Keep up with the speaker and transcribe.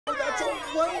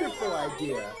That's a wonderful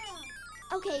idea.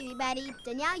 Okay, everybody.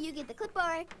 Danielle, you get the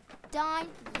clipboard. Dawn,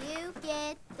 you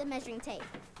get the measuring tape.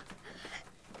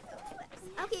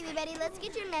 Okay, everybody, let's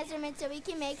get your measurements so we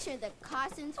can make sure the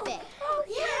costumes fit. Oh,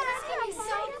 yeah, that's going to be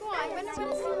so cool.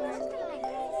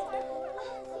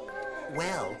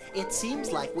 Well, it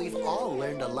seems like we've all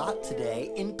learned a lot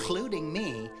today, including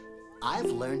me.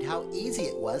 I've learned how easy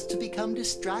it was to become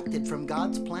distracted from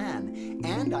God's plan,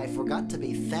 and I forgot to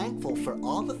be thankful for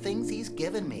all the things He's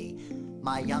given me.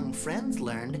 My young friends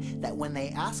learned that when they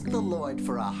ask the Lord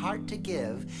for a heart to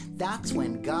give, that's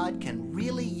when God can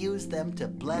really use them to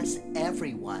bless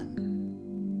everyone.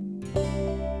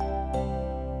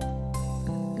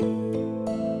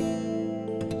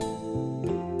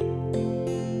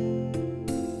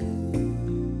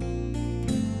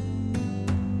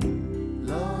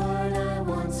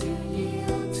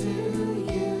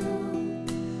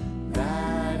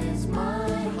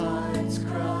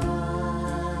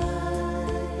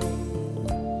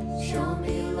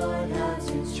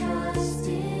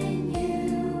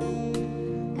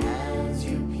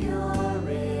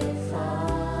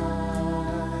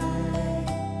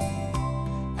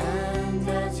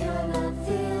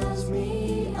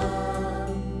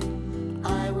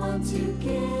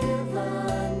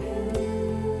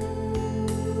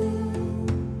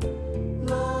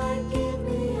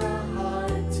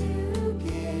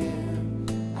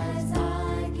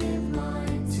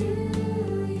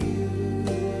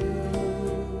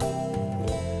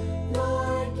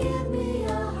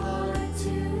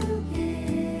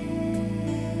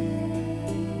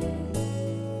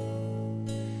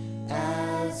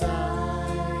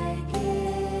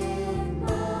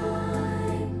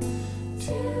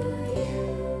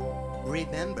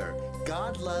 Remember,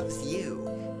 God loves you,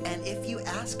 and if you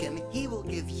ask Him, He will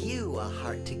give you a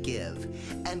heart to give.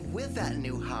 And with that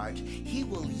new heart, He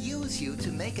will use you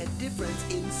to make a difference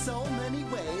in so many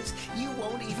ways you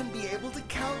won't even be able to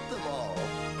count them all.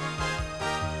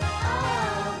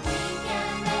 Oh, we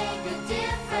can make a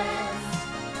difference.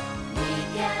 We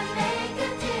can make a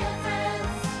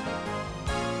difference.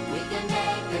 We can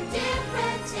make a difference.